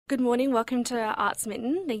Good morning. Welcome to Arts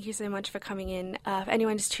Mitten. Thank you so much for coming in. For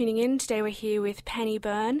anyone just tuning in, today we're here with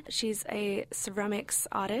Byrne. She's a ceramics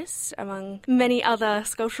artist, among many other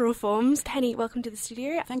sculptural forms. Penny, welcome to the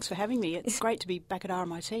studio. Thanks for having me. It's great to be back at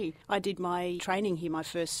RMIT. I did my training here, my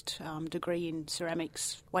first degree in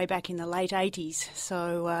ceramics, way back in the late 80s,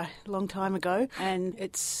 so a long time ago. And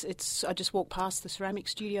it's. I just walked past the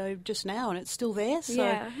ceramics studio just now and it's still there, so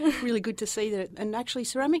yeah. Really good to see that. And actually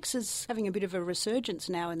ceramics is having a bit of a resurgence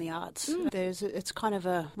now in the arts. It's kind of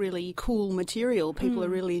a really cool material. People are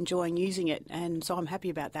really enjoying using it, and so I'm happy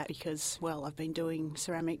about that because, well, I've been doing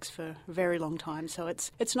ceramics for a very long time, so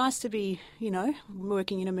it's nice to be,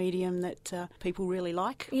 working in a medium that people really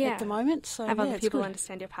like at the moment. So have other people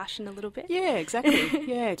understand your passion a little bit. Yeah, exactly.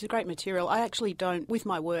 Yeah, it's a great material. I actually don't, with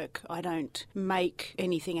my work, I don't make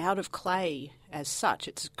anything out of clay as such.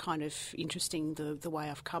 It's kind of interesting the way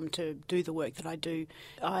I've come to do the work that I do.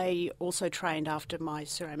 I also trained after my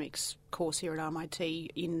ceramics course here at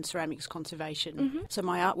RMIT in ceramics conservation. So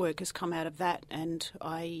my artwork has come out of that, and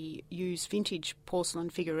I use vintage porcelain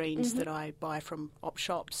figurines that I buy from op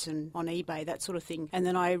shops and on eBay, that sort of thing, and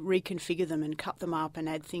then I reconfigure them and cut them up and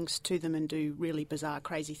add things to them and do really bizarre,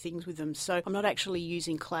 crazy things with them. So I'm not actually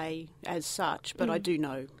using clay as such, but I do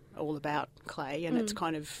know all about clay, and it's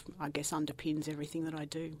kind of, I guess, underpins everything that I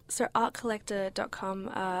do. So artcollector.com,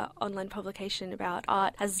 online publication about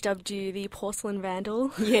art, has dubbed you the porcelain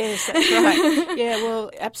vandal. Yes, that's right. Yeah,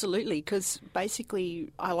 well, absolutely, because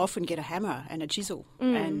basically I'll often get a hammer and a chisel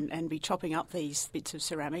and be chopping up these bits of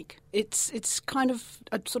ceramic. It's kind of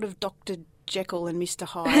a sort of Dr. Jekyll and Mr.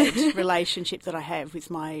 Hyde relationship that I have with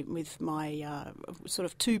my sort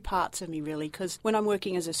of two parts of me, really, because when I'm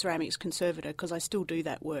working as a ceramics conservator, because I still do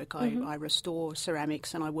that work, I restore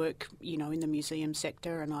ceramics and I work, in the museum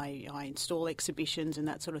sector, and I install exhibitions and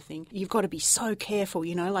that sort of thing. You've got to be so careful,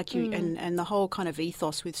 and the whole kind of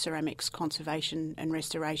ethos with ceramics conservation and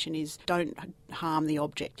restoration is don't harm the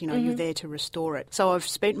object, you're there to restore it. So I've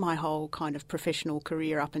spent my whole kind of professional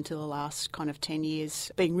career up until the last kind of 10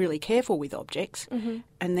 years being really careful with objects,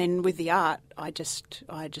 and then with the art I just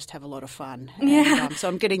have a lot of fun. And, so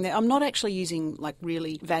I'm getting there. I'm not actually using like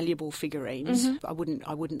really valuable figurines. I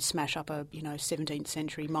wouldn't smash up a 17th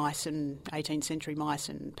century mice and 18th century mice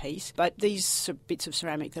and piece, but these bits of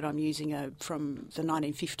ceramic that I'm using are from the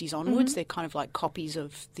 1950s onwards. They're kind of like copies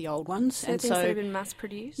of the old ones. So things that have been mass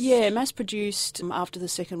produced? Yeah, mass produced after the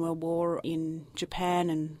Second World War in Japan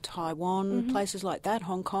and Taiwan, places like that,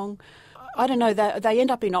 Hong Kong. I don't know, they end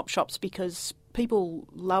up in op shops because people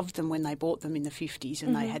loved them when they bought them in the 50s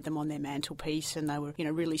and they had them on their mantelpiece and they were,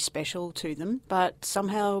 really special to them. But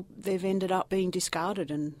somehow they've ended up being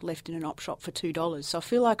discarded and left in an op shop for $2. So I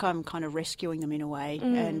feel like I'm kind of rescuing them in a way,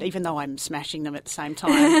 and even though I'm smashing them at the same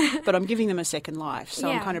time, but I'm giving them a second life. So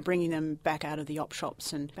I'm kind of bringing them back out of the op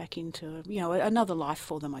shops and back into, another life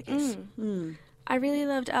for them, I guess. I really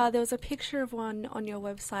loved, there was a picture of one on your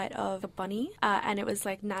website of a bunny, and it was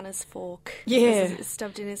like Nana's fork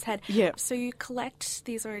stuffed in his head. Yeah. So you collect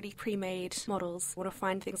these already pre-made models, or to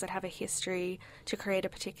find things that have a history to create a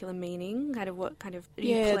particular meaning? What kind of are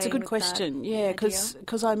you playing it's a good with question. Yeah,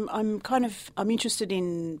 because I'm interested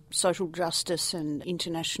in social justice and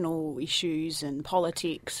international issues and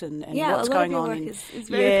politics and what's going on. A lot of your work is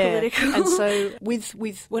very political. And so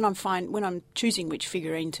with when I'm choosing which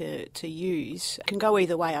figurine to use, it can go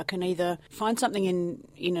either way. I can either find something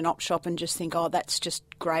in an op shop and just think, oh, that's just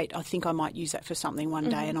great, I think I might use that for something one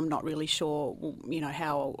day, and I'm not really sure,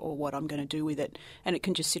 how or what I'm going to do with it. And it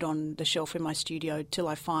can just sit on the shelf in my studio till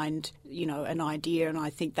I find, an idea and I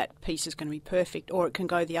think that piece is going to be perfect. Or it can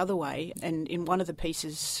go the other way. And in one of the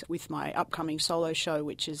pieces with my upcoming solo show,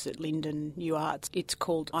 which is at Linden New Arts, it's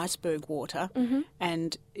called Iceberg Water,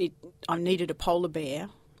 and I needed a polar bear,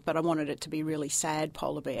 but I wanted it to be really sad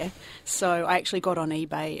polar bear. So I actually got on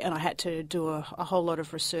eBay and I had to do a whole lot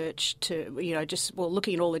of research to,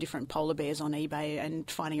 looking at all the different polar bears on eBay and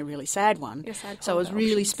finding a really sad one. So I was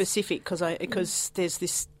really specific because there's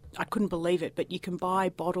this, I couldn't believe it, but you can buy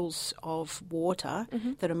bottles of water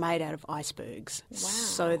that are made out of icebergs. Wow.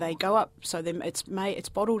 So they go up, it's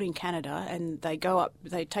bottled in Canada, and they go up,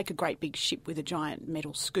 they take a great big ship with a giant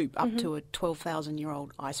metal scoop up to a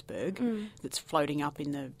 12,000-year-old iceberg that's floating up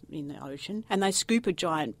in the ocean, and they scoop a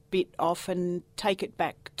giant bit off and take it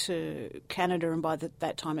back to Canada, and by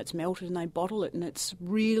that time it's melted and they bottle it, and it's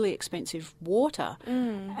really expensive water.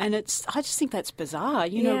 And I just think that's bizarre.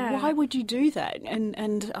 Why would you do that?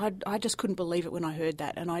 And I just couldn't believe it when I heard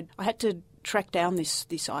that, and I had to track down this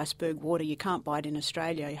iceberg water. You can't buy it in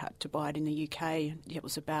Australia. You had to buy it in the UK. It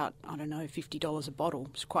was about, I don't know, $50 a bottle.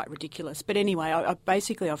 It's quite ridiculous. But anyway,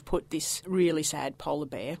 I've put this really sad polar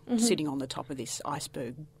bear sitting on the top of this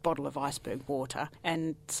bottle of iceberg water.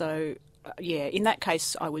 And so, in that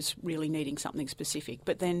case, I was really needing something specific.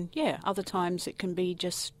 But then, other times it can be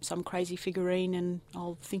just some crazy figurine and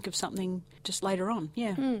I'll think of something just later on.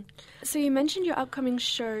 So you mentioned your upcoming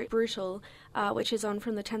show, Brutal, which is on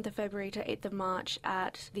from the 10th of February to 8th of March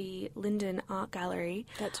at the Linden Art Gallery.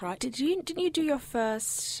 That's right. Didn't you do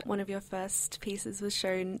one of your first pieces was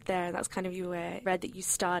shown there, and that's kind of where I read that you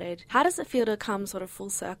started. How does it feel to come sort of full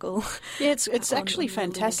circle? Yeah, it's actually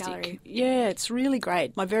fantastic. Yeah, it's really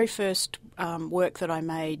great. My very first work that I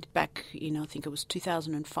made back in, I think it was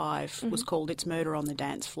 2005, was called It's Murder on the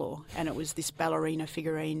Dance Floor, and it was this ballerina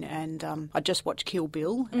figurine, and I just watched Kill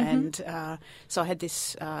Bill, and so I had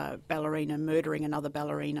this ballerina murdering another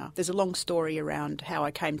ballerina. There's a long story around how I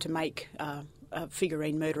came to make a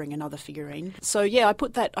figurine murdering another figurine. So I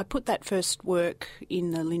put that first work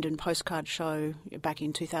in the Linden Postcard Show back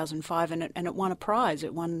in 2005, and it won a prize.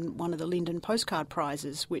 It won one of the Linden Postcard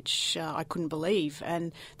Prizes, which I couldn't believe,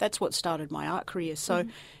 and that's what started my art career. So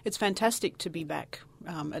it's fantastic to be back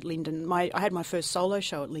at Linden. I had my first solo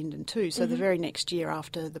show at Linden too, so the very next year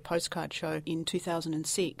after the postcard show in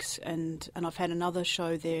 2006, and I've had another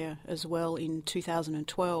show there as well in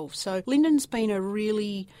 2012. So Linden's been a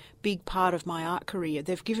really big part of my art career.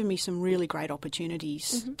 They've given me some really great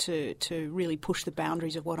opportunities to really push the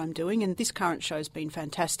boundaries of what I'm doing, and this current show's been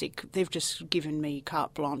fantastic. They've just given me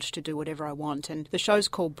carte blanche to do whatever I want, and the show's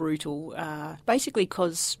called Brutal, basically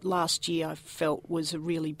because last year I felt was a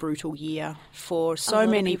really brutal year for so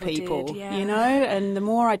many people, you know, and the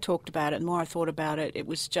more I talked about it, the more I thought about it, it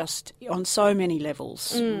was just on so many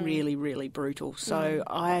levels really, really brutal. So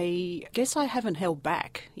I guess I haven't held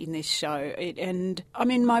back in this show. And I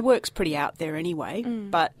mean, my work's pretty out there anyway,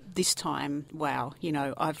 but this time, wow, you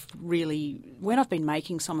know, when I've been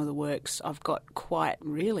making some of the works, I've got quite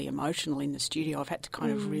really emotional in the studio. I've had to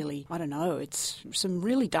kind of really, I don't know, it's some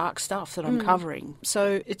really dark stuff that I'm covering.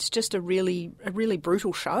 So it's just a really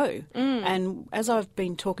brutal show. And as I've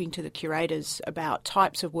been talking to the curators about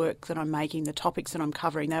types of work that I'm making, the topics that I'm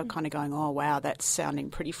covering, they were kind of going, oh, wow, that's sounding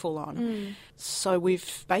pretty full on. So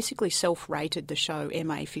we've basically self-rated the show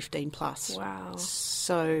MA 15+. Wow.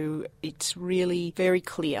 So it's really very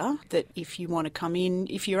clear that if you want to come in,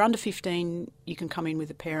 if you're under 15, you can come in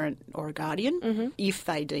with a parent or a guardian if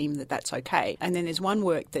they deem that that's okay. And then there's one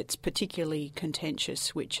work that's particularly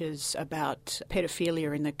contentious, which is about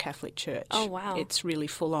pedophilia in the Catholic Church. Oh, wow. It's really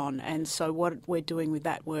full on. And so what we're doing with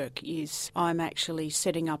that work is I'm actually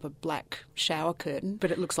setting up a black shower curtain,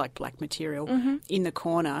 but it looks like black material in the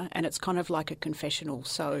corner, and it's kind of like a confessional.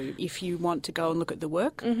 So if you want to go and look at the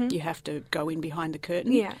work, you have to go in behind the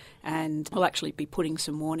curtain. Yeah. And I'll actually be putting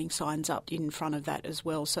some warning signs up in front of that as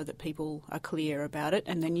well so that people are clear about it.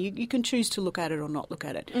 And then you can choose to look at it or not look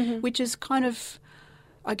at it, which is kind of,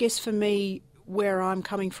 I guess for me, where I'm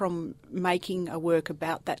coming from making a work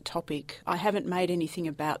about that topic. I haven't made anything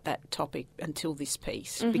about that topic until this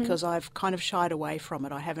piece because I've kind of shied away from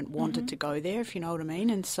it. I haven't wanted to go there, if you know what I mean.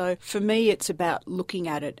 And so for me, it's about looking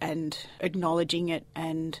at it and acknowledging it.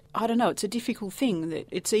 And I don't know, it's a difficult thing. That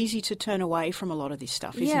it's easy to turn away from a lot of this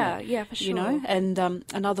stuff, isn't it? Yeah, for sure. You know, and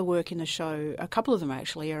another work in the show, a couple of them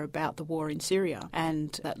actually, are about the war in Syria.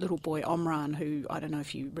 And that little boy Omran, who, I don't know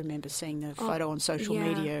if you remember seeing the photo on social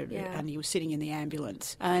media, and he was sitting in the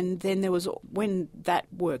ambulance. And then there was, when that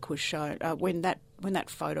work was shown, when that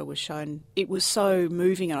photo was shown, it was so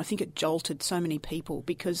moving, and I think it jolted so many people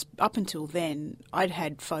because up until then I'd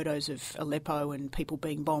had photos of Aleppo and people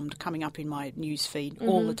being bombed coming up in my news feed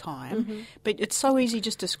all the time. But it's so easy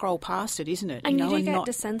just to scroll past it, isn't it? And you do get not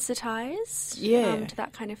desensitised to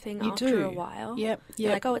that kind of thing after a while. Yep.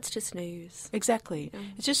 You're like, oh, it's just news. Exactly.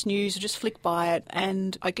 It's just news, just flick by it.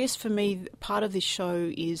 And I guess for me, part of this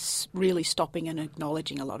show is really stopping and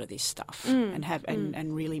acknowledging a lot of this stuff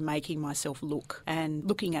and really making myself look and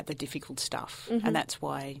looking at the difficult stuff. And that's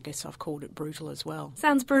why I guess I've called it Brutal as well.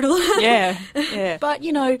 Sounds brutal. Yeah. But,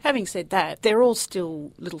 you know, having said that, they're all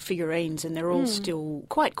still little figurines and they're all still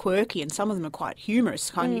quite quirky, and some of them are quite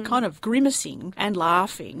humorous, kind of grimacing and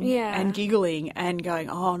laughing and giggling and going,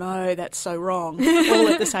 oh no, that's so wrong, all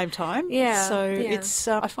at the same time. So it's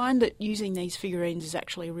I find that using these figurines is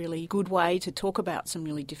actually a really good way to talk about some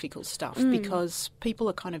really difficult stuff because people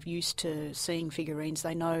are kind of used to seeing figurines.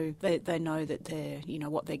 They know that they're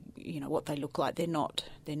they're, what they look like. They're not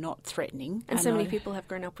threatening. And so many people have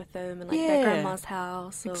grown up with them in their grandma's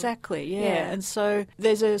house. Exactly, yeah. And so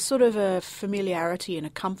there's a sort of a familiarity and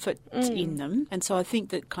a comfort in them. And so I think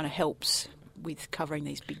that kind of helps with covering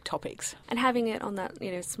these big topics. And having it on that,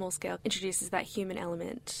 small scale introduces that human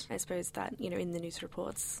element, I suppose, that, in the news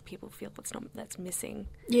reports people feel that's missing.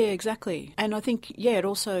 Yeah, exactly. And I think, it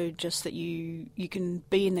also just that you can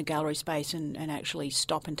be in the gallery space and actually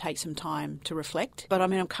stop and take some time to reflect. But I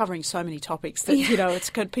mean, I'm covering so many topics that,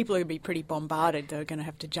 people are going to be pretty bombarded. They're going to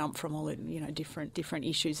have to jump from all the, different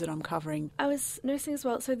issues that I'm covering. I was noticing as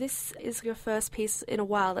well, so this is your first piece in a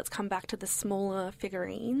while that's come back to the smaller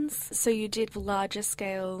figurines. So you did larger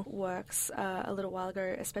scale works a little while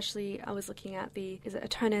ago, especially I was looking at is it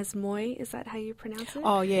Étonnez moi? Is that how you pronounce it?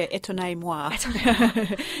 Oh yeah, Étonnez moi.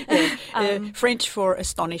 French for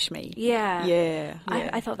astonish me. Yeah.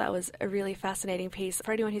 I thought that was a really fascinating piece.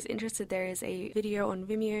 For anyone who's interested, there is a video on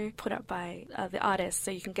Vimeo put up by the artist,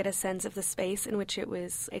 so you can get a sense of the space in which it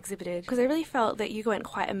was exhibited. Because I really felt that you went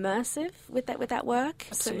quite immersive with that work.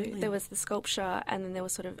 Absolutely. So there was the sculpture, and then there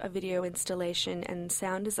was sort of a video installation and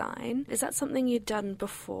sound design. Is that something you'd done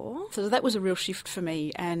before? So that was a real shift for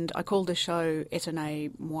me, and I called the show Étonnez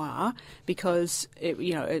moi because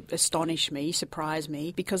it astonished me, surprised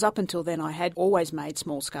me, because up until then I had always made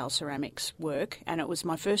small-scale ceramics work, and it was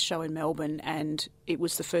my first show in Melbourne, and it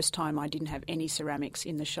was the first time I didn't have any ceramics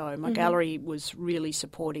in the show. My gallery was really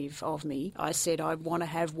supportive of me. I said I want to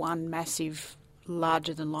have one massive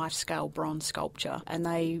larger-than-life scale bronze sculpture, and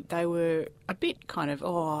they were a bit kind of,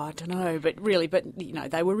 I don't know, but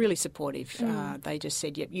they were really supportive. They just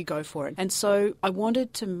said, yep, you go for it. And so I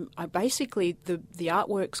wanted to, basically, the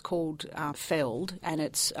artwork's called Felled, and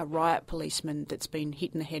it's a riot policeman that's been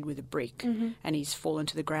hit in the head with a brick, and he's fallen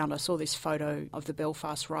to the ground. I saw this photo of the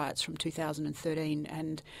Belfast riots from 2013,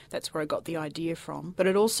 and that's where I got the idea from. But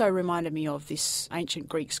it also reminded me of this ancient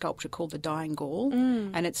Greek sculpture called the Dying Gaul,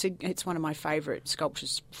 and it's one of my favourite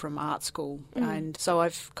sculptures from art school, and so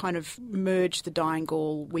I've kind of merged the Dying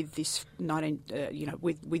Gaul with this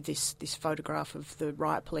with this photograph of the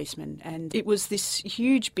riot policeman, and it was this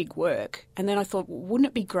huge big work. And then I thought, well, wouldn't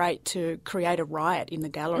it be great to create a riot in the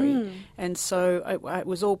gallery? And so it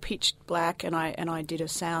was all pitch black, and I did a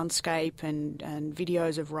soundscape and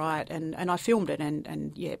videos of riot, and I filmed it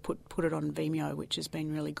and put it on Vimeo, which has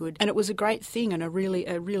been really good. And it was a great thing and a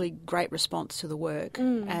really great response to the work.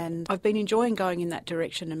 And I've been enjoying going in that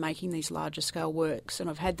direction and making these larger scale works, and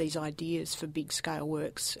I've had these ideas for big scale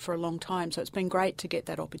works for a long time, so it's been great to get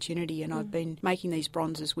that opportunity. And I've been making these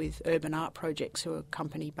bronzes with Urban Art Projects, who are a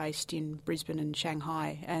company based in Brisbane and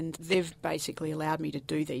Shanghai, and they've basically allowed me to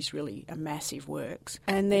do these really massive works.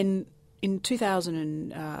 And then in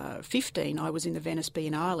 2015, I was in the Venice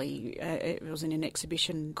Biennale. It was in an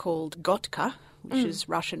exhibition called Gotka, which is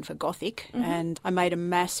Russian for Gothic, and I made a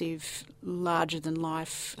massive,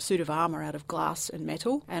 larger-than-life suit of armour out of glass and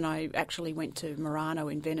metal, and I actually went to Murano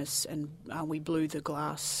in Venice, and we blew the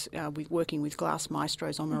glass, working with glass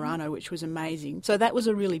maestros on Murano, which was amazing. So that was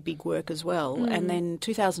a really big work as well. And then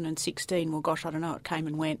 2016, well, gosh, I don't know, it came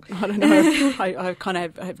and went. I don't know. I kind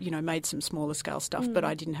of have, made some smaller scale stuff, but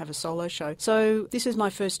I didn't have a solo show. So this is my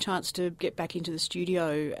first chance to get back into the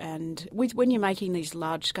studio, and when you're making these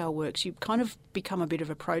large-scale works, you kind of become a bit of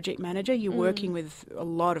a project manager. You're working with a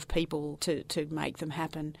lot of people to make them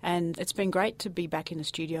happen. And it's been great to be back in the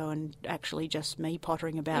studio and actually just me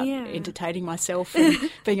pottering about, entertaining myself and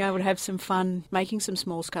being able to have some fun making some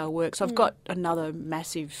small-scale works. I've got another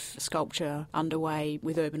massive sculpture underway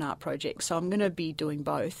with Urban Art Projects, so I'm going to be doing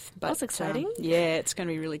both. But, that's exciting. It's going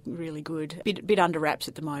to be really, really good. Bit under wraps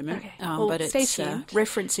at the moment. Okay. But it's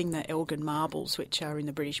referencing the Elgin marbles, which are in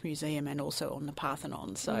the British Museum and also on the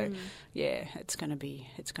Parthenon. So, it's going to be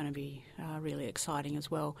really exciting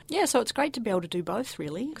as well. Yeah, so it's great to be able to do both,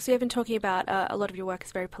 really. So you've been talking about a lot of your work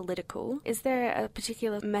is very political. Is there a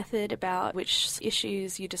particular method about which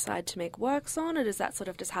issues you decide to make works on, or does that sort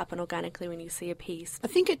of just happen organically when you see a piece? I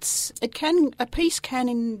think a piece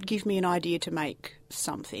can give me an idea to make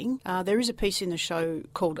something. There is a piece in the show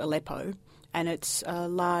called Aleppo, and it's a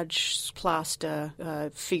large plaster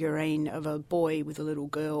figurine of a boy with a little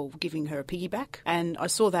girl giving her a piggyback. And I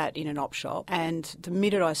saw that in an op shop, and the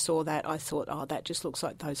minute I saw that, I thought, that just looks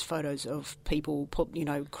like those photos of people,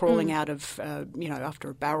 crawling out of, after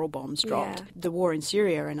a barrel bomb's dropped. Yeah. The war in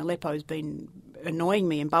Syria and Aleppo has been annoying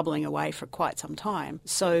me and bubbling away for quite some time.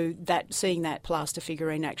 So seeing that plaster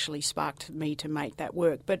figurine actually sparked me to make that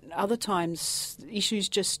work. But other times,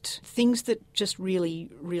 things that just really,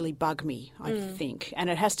 really bug me, I think. And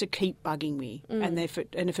it has to keep bugging me. And if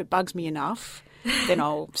it bugs me enough, then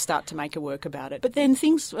I'll start to make a work about it. But then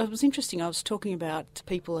it was interesting. I was talking about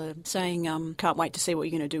people are saying, can't wait to see what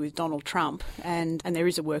you're going to do with Donald Trump. And there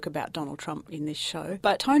is a work about Donald Trump in this show.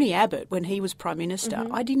 But Tony Abbott, when he was Prime Minister,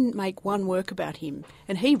 I didn't make one work about him.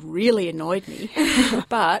 And he really annoyed me.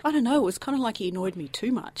 But I don't know, it was kind of like he annoyed me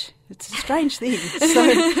too much. It's a strange thing. So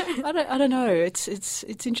I don't know.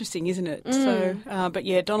 It's interesting, isn't it? So, but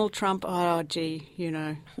yeah, Donald Trump. Oh, gee,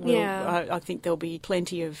 I think there'll be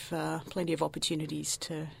plenty of opportunities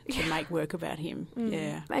to make work about him.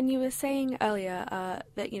 Yeah. And you were saying earlier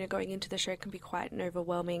that going into the show can be quite an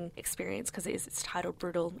overwhelming experience because it's titled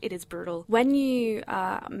Brutal. It is brutal. When you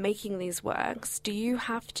are making these works, do you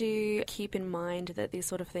have to keep in mind that these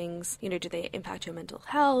sort of things, do they impact your mental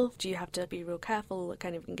health? Do you have to be real careful,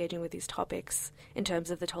 kind of engaging with these topics in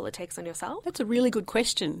terms of the toll it takes on yourself? That's a really good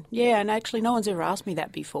question. Yeah, and actually no one's ever asked me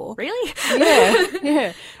that before. Really?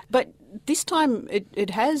 Yeah. But this time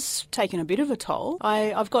it has taken a bit of a toll.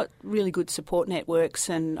 I've got really good support networks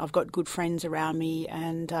and I've got good friends around me.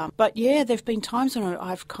 And but yeah, there have been times when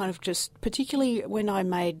I've kind of just, particularly when I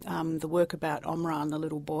made the work about Omran, the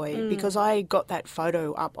little boy, because I got that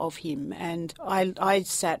photo up of him and I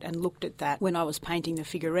sat and looked at that when I was painting the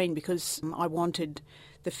figurine because I wanted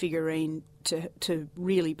the figurine to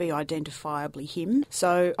really be identifiably him.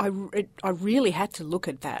 So I really had to look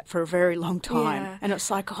at that for a very long time. Yeah. And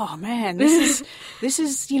it's like, oh man, this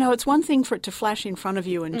is it's one thing for it to flash in front of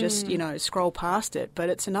you and just, scroll past it, but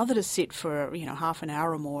it's another to sit for, half an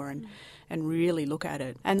hour or more and really look at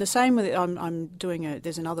it. And the same with I'm doing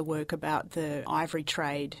there's another work about the ivory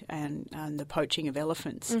trade and the poaching of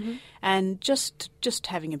elephants, and just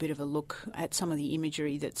having a bit of a look at some of the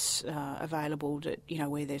imagery that's available that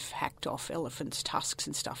where they've hacked off elephants' tusks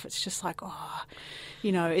and stuff. It's just like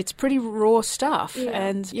it's pretty raw stuff,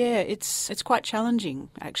 and it's quite challenging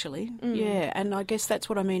actually. Yeah, and I guess that's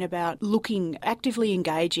what I mean about actively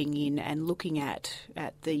engaging in and looking at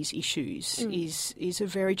these issues is a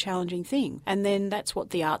very challenging thing. And then that's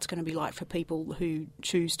what the art's going to be like for people who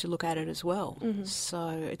choose to look at it as well.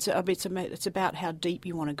 So it's about how deep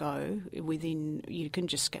you want to go within. You can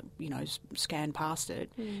just scan past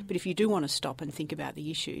it, but if you do want to stop and think about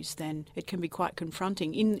the issues, then it can be quite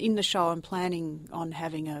confronting. In the show, I'm planning on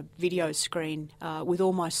having a video screen with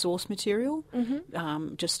all my source material,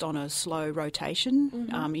 just on a slow rotation,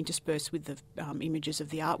 interspersed with the images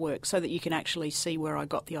of the artwork, so that you can actually see where I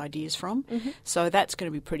got the ideas from. So that's going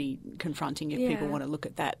to be pretty confronting if people want to look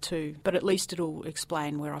at that too. But at least it'll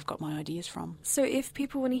explain where I've got my ideas from. So if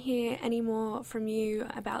people want to hear any more from you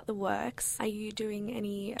about the works, are you doing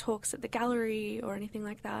any talks at the gallery or anything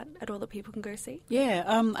like that at all that people can go see? Yeah,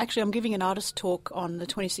 actually I'm giving an artist talk on the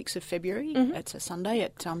 26th of February. It's a Sunday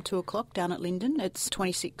at 2 o'clock down at Linden. It's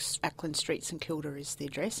 26 Ackland Street, St Kilda is the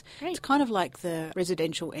address. Great. It's kind of like the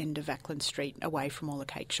residential end of Ackland Street, away from all the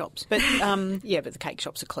cake shops. But but the cake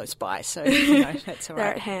shops are close by, so that's all right.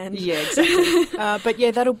 They're at hand. Yeah, exactly. But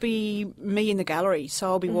yeah, that'll be me in the gallery. So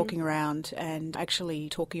I'll be walking around and actually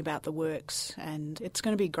talking about the works, and it's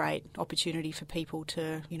going to be a great opportunity for people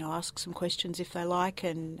to, ask some questions if they like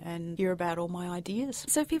and hear about all my ideas.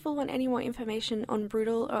 So if people want any more information on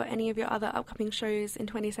Brutal or any of your other upcoming shows in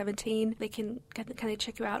 2017, can they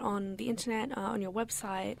check you out on the internet, on your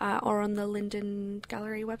website, or on the Linden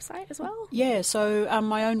Gallery website as well? Yeah, so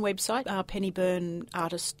my own website,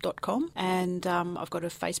 pennyburneartist.com, and I've got a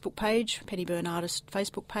Facebook page, Penny Byrne Artist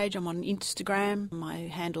Facebook page. I'm on Instagram. My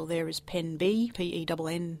handle there is PennB,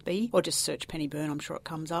 PENNB, or just search Penny Byrne, I'm sure it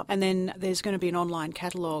comes up. And then there's going to be an online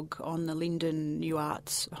catalogue on the Linden New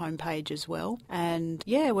Arts homepage as well. And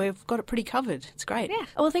yeah, we've got it pretty covered. It's great. Yeah.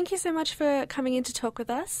 Well, thank you so much for coming in to talk with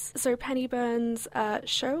us. So Penny Byrne's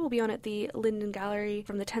show will be on at the Linden Gallery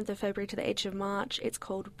from the 10th of February to the 8th of March. It's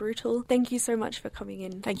called Brutal. Thank you so much for coming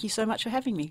in. Thank you so much for having me.